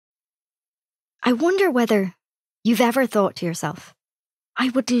I wonder whether you've ever thought to yourself, I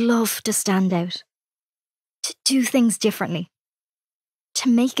would love to stand out, to do things differently, to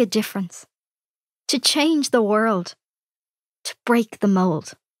make a difference, to change the world, to break the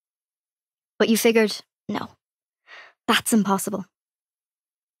mould. But you figured, no, that's impossible.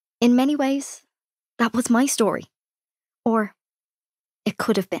 In many ways, that was my story. Or it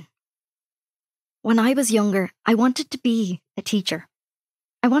could have been. When I was younger, I wanted to be a teacher.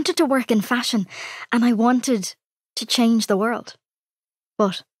 I wanted to work in fashion, and I wanted to change the world.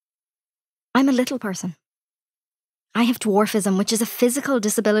 But I'm a little person. I have dwarfism, which is a physical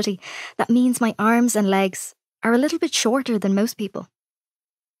disability that means my arms and legs are a little bit shorter than most people.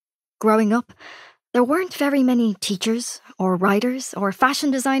 Growing up, there weren't very many teachers or writers or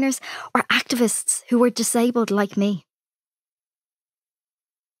fashion designers or activists who were disabled like me.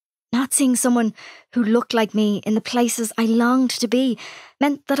 Not seeing someone who looked like me in the places I longed to be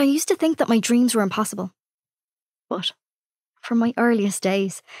meant that I used to think that my dreams were impossible. But from my earliest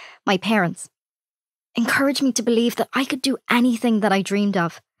days, my parents encouraged me to believe that I could do anything that I dreamed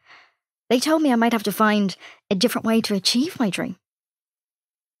of. They told me I might have to find a different way to achieve my dream.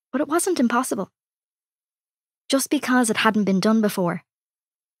 But it wasn't impossible. Just because it hadn't been done before,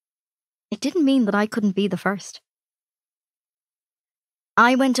 it didn't mean that I couldn't be the first.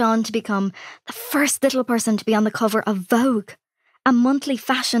 I went on to become the first little person to be on the cover of Vogue, a monthly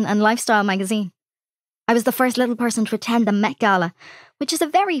fashion and lifestyle magazine. I was the first little person to attend the Met Gala, which is a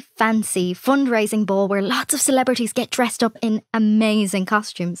very fancy fundraising ball where lots of celebrities get dressed up in amazing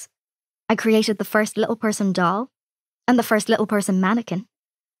costumes. I created the first little person doll and the first little person mannequin,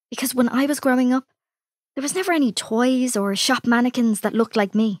 because when I was growing up, there was never any toys or shop mannequins that looked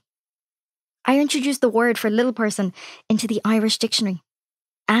like me. I introduced the word for little person into the Irish dictionary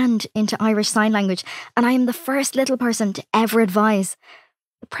and into Irish Sign Language, and I am the first little person to ever advise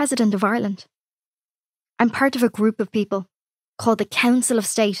the President of Ireland. I'm part of a group of people called the Council of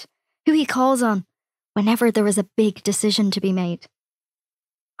State, who he calls on whenever there is a big decision to be made.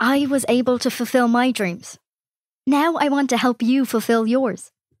 I was able to fulfill my dreams. Now I want to help you fulfill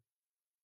yours.